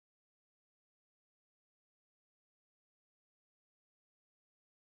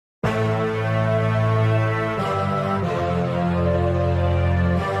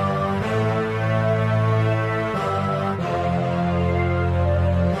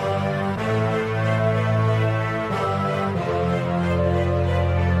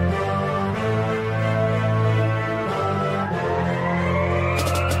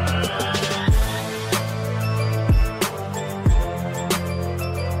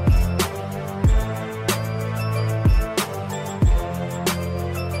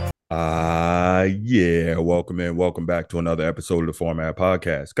there. Welcome in. Welcome back to another episode of the Format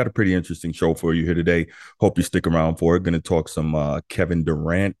Podcast. Got a pretty interesting show for you here today. Hope you stick around for it. Going to talk some Kevin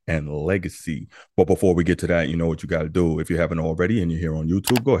Durant and legacy. But before we get to that, you know what you got to do. If you haven't already and you're here on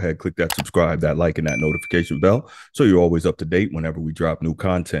YouTube, go ahead, click that subscribe, that like, and that notification bell so you're always up to date whenever we drop new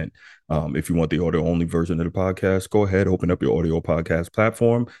content. If you want the audio only version of the podcast, go ahead, open up your audio podcast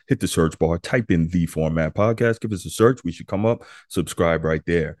platform, hit the search bar, type in the Format Podcast, give us a search. We should come up, subscribe right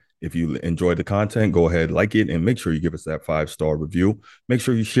there. If you enjoy the content, go ahead, like it, and make sure you give us that 5-star review. Make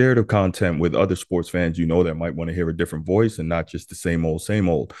sure you share the content with other sports fans you know that might want to hear a different voice and not just the same old, same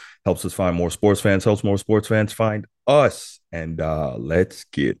old. Helps us find more sports fans, helps more sports fans find us. And let's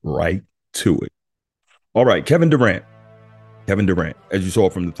get right to it. All right, Kevin Durant. Kevin Durant, as you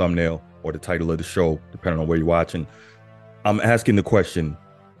saw from the thumbnail or the title of the show, depending on where you're watching, I'm asking the question,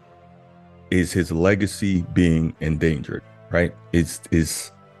 is his legacy being endangered, right? Is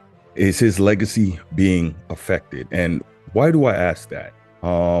his legacy being affected? And why do I ask that?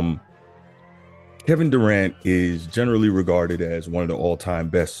 Kevin Durant is generally regarded as one of the all-time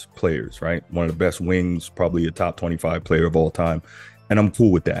best players, right? One of the best wings, probably a top 25 player of all time. And I'm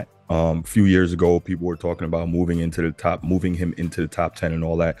cool with that. A few years ago, people were talking about moving him into the top 10 and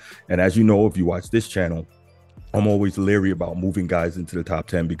all that. And as you know, if you watch this channel, I'm always leery about moving guys into the top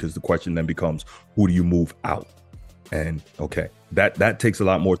 10 because the question then becomes, who do you move out? And okay, that takes a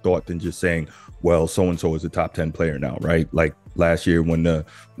lot more thought than just saying, well, so-and-so is a top 10 player now, right? Like last year when the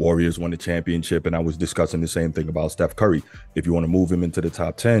Warriors won the championship, and I was discussing the same thing about Steph Curry. If you want to move him into the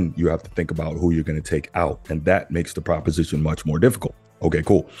top 10, you have to think about who you're going to take out. And that makes the proposition much more difficult. Okay,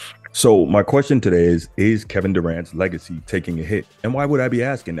 cool. So my question today is Kevin Durant's legacy taking a hit? And why would I be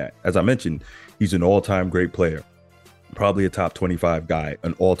asking that? As I mentioned, he's an all-time great player, probably a top 25 guy,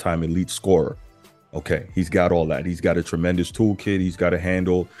 an all-time elite scorer. Okay, he's got all that. He's got a tremendous toolkit. He's got a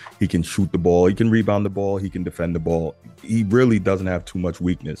handle. He can shoot the ball. He can rebound the ball. He can defend the ball. He really doesn't have too much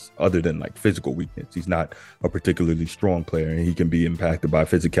weakness other than like physical weakness. He's not a particularly strong player, and he can be impacted by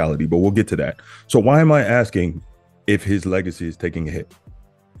physicality, but we'll get to that. So why am I asking if his legacy is taking a hit?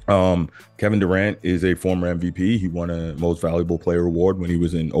 Kevin Durant is a former MVP. He won a Most Valuable Player award when he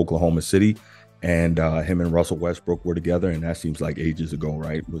was in Oklahoma City. And him and Russell Westbrook were together, and that seems like ages ago,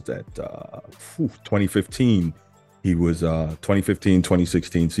 right? Was that 2015? He was 2015,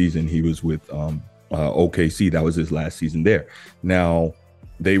 2016 season. He was with OKC. That was his last season there. Now,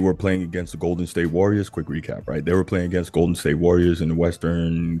 they were playing against the Golden State Warriors. Quick recap, right? They were playing against Golden State Warriors in the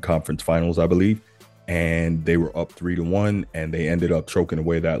Western Conference Finals, I believe. And they were up 3-1, and they ended up choking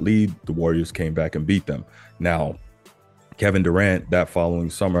away that lead. The Warriors came back and beat them. Now, Kevin Durant, that following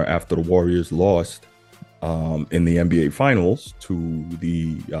summer after the Warriors lost in the NBA Finals to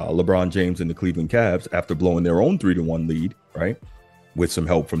the LeBron James and the Cleveland Cavs after blowing their own 3-1 lead, right? With some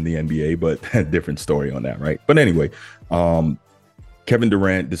help from the NBA, but different story on that, right? But anyway, Kevin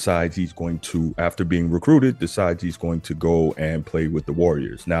Durant decides he's going to, after being recruited, decides he's going to go and play with the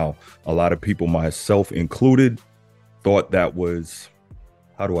Warriors. Now, a lot of people, myself included, thought that was,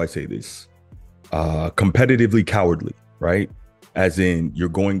 how do I say this? Competitively cowardly. Right? As in, you're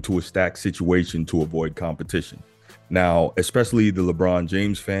going to a stacked situation to avoid competition. Now, especially the LeBron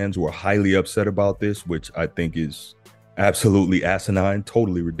James fans who are highly upset about this, which I think is absolutely asinine,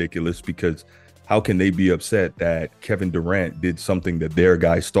 totally ridiculous, because how can they be upset that Kevin Durant did something that their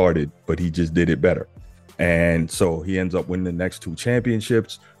guy started, but he just did it better? And so he ends up winning the next 2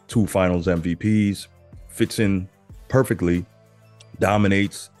 championships, 2 finals MVPs, fits in perfectly,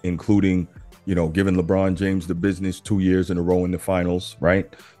 dominates, including giving LeBron James the business 2 years in a row in the finals,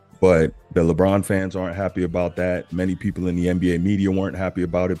 right? But the LeBron fans aren't happy about that. Many people in the NBA media weren't happy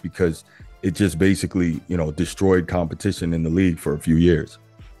about it because it just basically, destroyed competition in the league for a few years.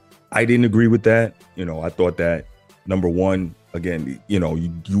 I didn't agree with that. I thought that, number one, again,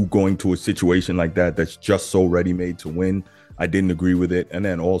 you going to a situation like that that's just so ready-made to win. I didn't agree with it. And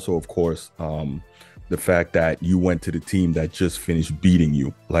then also, of course, the fact that you went to the team that just finished beating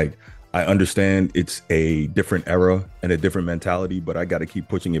you. Like, I understand it's a different era and a different mentality, but I got to keep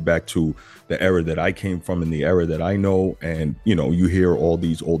pushing it back to the era that I came from and the era that I know. And, you hear all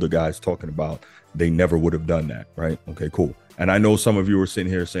these older guys talking about they never would have done that, right? Okay, cool. And I know some of you are sitting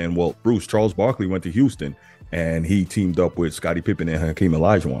here saying, well, Bruce, Charles Barkley went to Houston and he teamed up with Scottie Pippen and Hakeem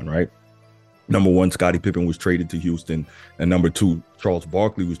Olajuwon, right? Number one, Scottie Pippen was traded to Houston. And number two, Charles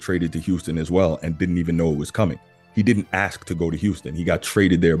Barkley was traded to Houston as well and didn't even know it was coming. He didn't ask to go to Houston. He got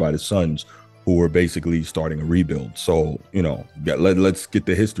traded there by the Suns, who were basically starting a rebuild. So, let's get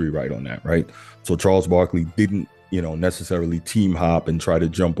the history right on that, right? So Charles Barkley didn't, necessarily team hop and try to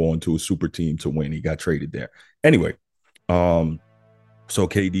jump onto a super team to win. He got traded there. Anyway, So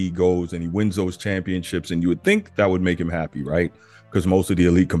KD goes and he wins those championships, and you would think that would make him happy, right? Because most of the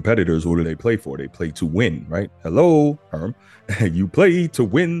elite competitors, what do they play for? They play to win, right? Hello, Herm. You play to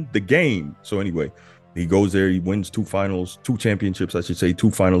win the game. So anyway, he goes there, he wins two championships, I should say,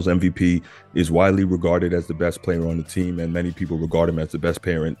 two finals MVP, is widely regarded as the best player on the team, and many people regard him as the best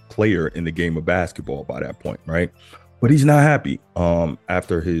player in the game of basketball by that point, right? But he's not happy.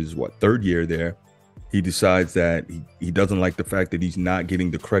 After his third year there, he decides that he doesn't like the fact that he's not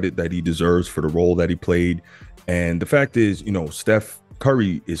getting the credit that he deserves for the role that he played. And the fact is, Steph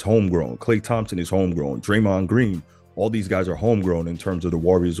Curry is homegrown. Klay Thompson is homegrown. Draymond Green, all these guys are homegrown in terms of the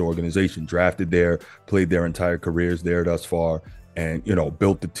Warriors organization, drafted there, played their entire careers there thus far, and,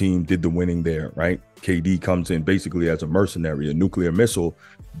 built the team, did the winning there, right? KD comes in basically as a mercenary, a nuclear missile,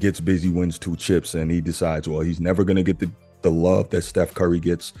 gets busy, wins 2 chips, and he decides, well, he's never going to get the love that Steph Curry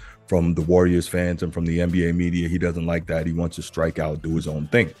gets from the Warriors fans and from the NBA media. He doesn't like that. He wants to strike out, do his own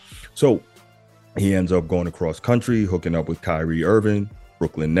thing. So he ends up going across country, hooking up with Kyrie Irving,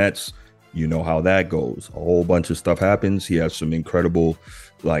 Brooklyn Nets. You know how that goes. A whole bunch of stuff happens. He has some incredible,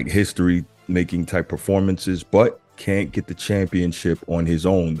 history-making type performances, but can't get the championship on his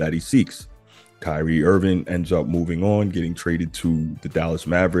own that he seeks. Kyrie Irving ends up moving on, getting traded to the Dallas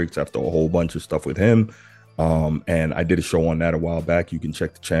Mavericks after a whole bunch of stuff with him. And I did a show on that a while back. You can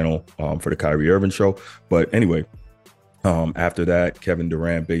check the channel for the Kyrie Irving show. But anyway, after that, Kevin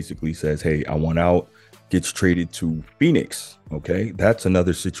Durant basically says, hey, I want out, gets traded to Phoenix. Okay, that's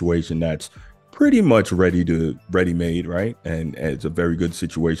another situation that's pretty much ready-made, right? And it's a very good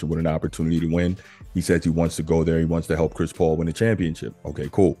situation with an opportunity to win. He says he wants to go there. He wants to help Chris Paul win a championship. Okay,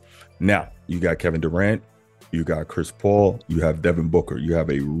 cool. Now, you got Kevin Durant, you got Chris Paul, you have Devin Booker. You have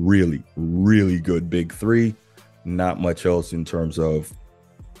a really, really good big three. Not much else in terms of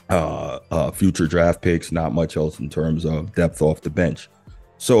future draft picks, not much else in terms of depth off the bench.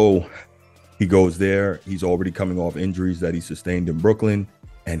 So he goes there. He's already coming off injuries that he sustained in Brooklyn,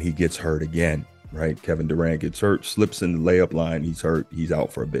 and he gets hurt again, right? Kevin Durant gets hurt, slips in the layup line. He's hurt. He's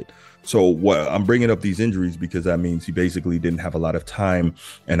out for a bit. So I'm bringing up these injuries because that means he basically didn't have a lot of time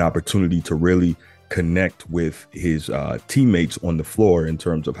and opportunity to really connect with his teammates on the floor in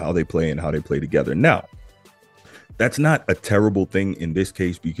terms of how they play and how they play together. Now, that's not a terrible thing in this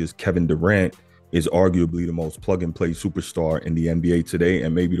case because Kevin Durant is arguably the most plug-and-play superstar in the NBA today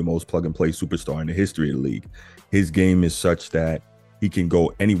and maybe the most plug-and-play superstar in the history of the league. His game is such that he can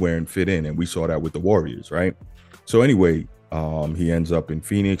go anywhere and fit in, and we saw that with the Warriors, right? So anyway, he ends up in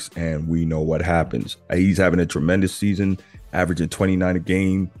Phoenix, and we know what happens. He's having a tremendous season, averaging 29 a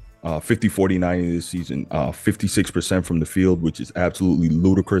game, 50-40-90 this season, 56% from the field, which is absolutely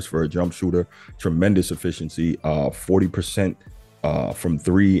ludicrous for a jump shooter. Tremendous efficiency, 40% from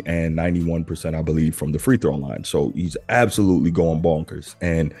 3 and 91%, I believe, from the free throw line. So he's absolutely going bonkers.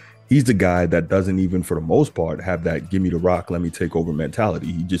 And he's the guy that doesn't even, for the most part, have that give me the rock, let me take over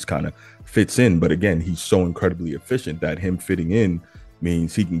mentality. He just kind of fits in. But again, he's so incredibly efficient that him fitting in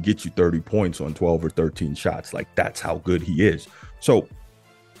means he can get you 30 points on 12 or 13 shots. Like, that's how good he is. So,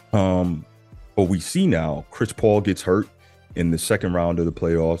 but we see now Chris Paul gets hurt in the second round of the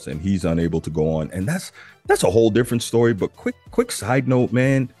playoffs and he's unable to go on. And that's a whole different story. But quick side note,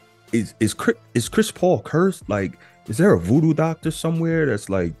 man, is Chris Paul cursed? Like, is there a voodoo doctor somewhere that's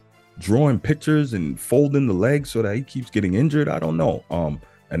like drawing pictures and folding the legs so that he keeps getting injured? I don't know.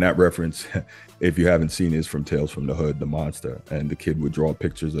 And that reference, if you haven't seen, is from Tales from the Hood, the monster. And the kid would draw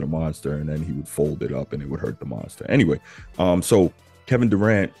pictures of the monster and then he would fold it up and it would hurt the monster. Anyway, so Kevin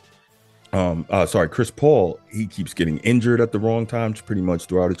Durant, Chris Paul, he keeps getting injured at the wrong times pretty much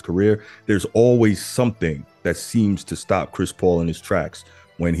throughout his career. There's always something that seems to stop Chris Paul in his tracks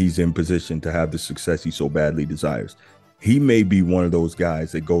when he's in position to have the success he so badly desires. He may be one of those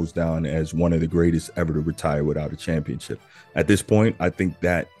guys that goes down as one of the greatest ever to retire without a championship. At this point, I think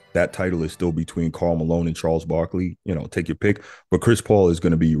that title is still between Karl Malone and Charles Barkley. You know, take your pick. But Chris Paul is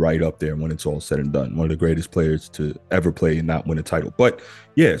going to be right up there when it's all said and done. One of the greatest players to ever play and not win a title. But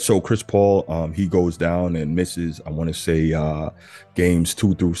yeah, so Chris Paul, he goes down and misses, I want to say, games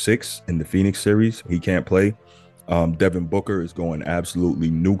 2 through 6 in the Phoenix series. He can't play. Devin Booker is going absolutely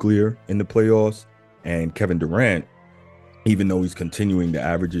nuclear in the playoffs. And Kevin Durant, even though he's continuing to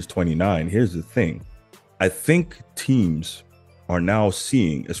averages 29, here's the thing. I think teams are now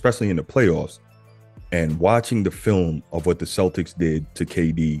seeing, especially in the playoffs, and watching the film of what the Celtics did to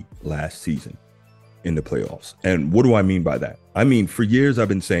KD last season in the playoffs. And what do I mean by that? I mean, for years I've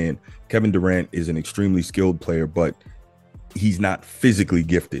been saying Kevin Durant is an extremely skilled player, but he's not physically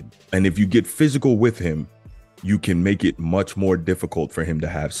gifted. And if you get physical with him, you can make it much more difficult for him to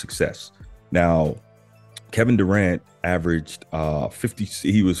have success. Now, Kevin Durant averaged 50.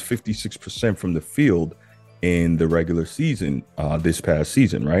 He was 56% from the field in the regular season this past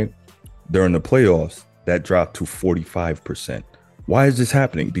season, right? During the playoffs, that dropped to 45%. Why is this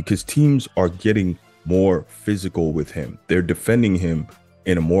happening? Because teams are getting more physical with him. They're defending him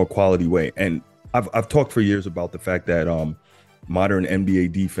in a more quality way. And I've talked for years about the fact that modern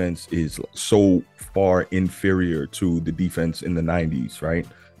NBA defense is so far inferior to the defense in the 90s, right?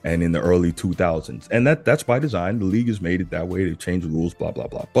 And in the early 2000s. And that's by design. The league has made it that way. They've changed the rules, blah, blah,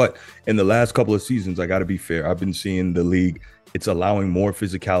 blah. But in the last couple of seasons, I got to be fair. I've been seeing the league, it's allowing more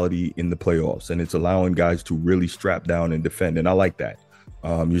physicality in the playoffs, and it's allowing guys to really strap down and defend. And I like that.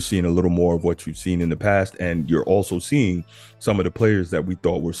 You're seeing a little more of what you've seen in the past. And you're also seeing some of the players that we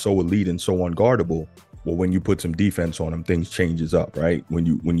thought were so elite and so unguardable. Well, when you put some defense on them, things changes up, right? When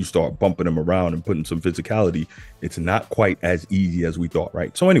you start bumping them around and putting some physicality, it's not quite as easy as we thought,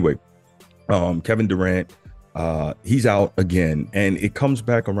 right? So anyway, Kevin Durant, he's out again, and it comes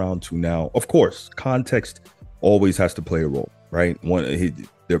back around to now. Of course, context always has to play a role, right?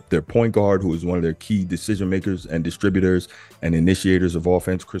 Their point guard, who is one of their key decision makers and distributors and initiators of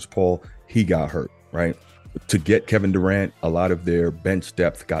offense, Chris Paul, he got hurt, right? To get Kevin Durant, a lot of their bench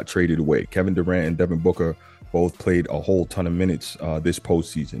depth got traded away. Kevin Durant and Devin Booker both played a whole ton of minutes this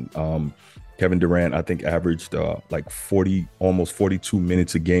postseason. Kevin Durant, I think, averaged like 40, almost 42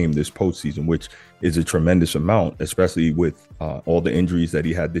 minutes a game this postseason, which is a tremendous amount, especially with all the injuries that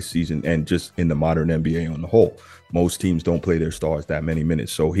he had this season and just in the modern NBA on the whole. Most teams don't play their stars that many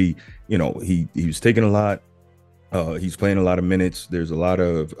minutes. So he was taking a lot. He's playing a lot of minutes. There's a lack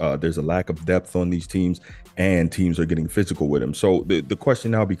of depth on these teams, and teams are getting physical with him. So the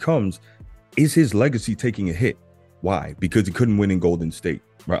question now becomes, is his legacy taking a hit? Why? Because he couldn't win in Golden State.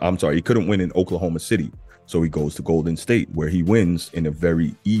 I'm sorry, he couldn't win in Oklahoma City. So he goes to Golden State, where he wins in a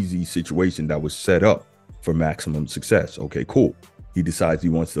very easy situation that was set up for maximum success. Okay, cool. He decides he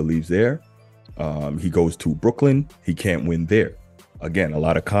wants to leave there. He goes to Brooklyn. He can't win there. Again, a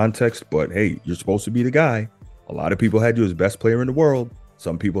lot of context, but hey, you're supposed to be the guy. A lot of people had you as best player in the world.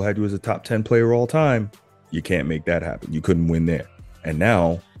 Some people had you as a top 10 player all time. You can't make that happen. You couldn't win there. And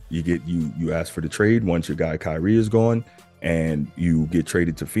now you ask for the trade once your guy Kyrie is gone, and you get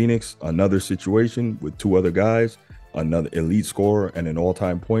traded to Phoenix, another situation with two other guys, another elite scorer and an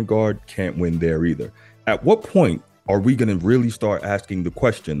all-time point guard. Can't win there either. At what point are we going to really start asking the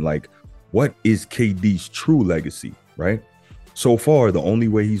question, like, what is KD's true legacy, right? So far, the only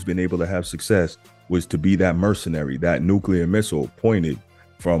way he's been able to have success was to be that mercenary, that nuclear missile pointed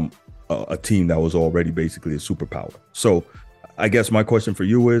from a team that was already basically a superpower. So I guess my question for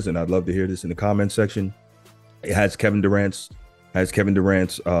you is, and I'd love to hear this in the comment section, has Kevin Durant's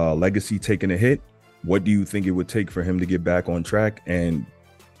legacy taken a hit? What do you think it would take for him to get back on track? And,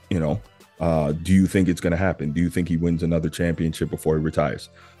 do you think it's going to happen? Do you think he wins another championship before he retires?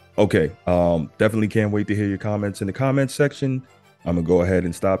 Okay, definitely can't wait to hear your comments in the comments section. I'm going to go ahead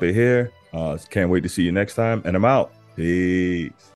and stop it here. Can't wait to see you next time, and I'm out. Peace.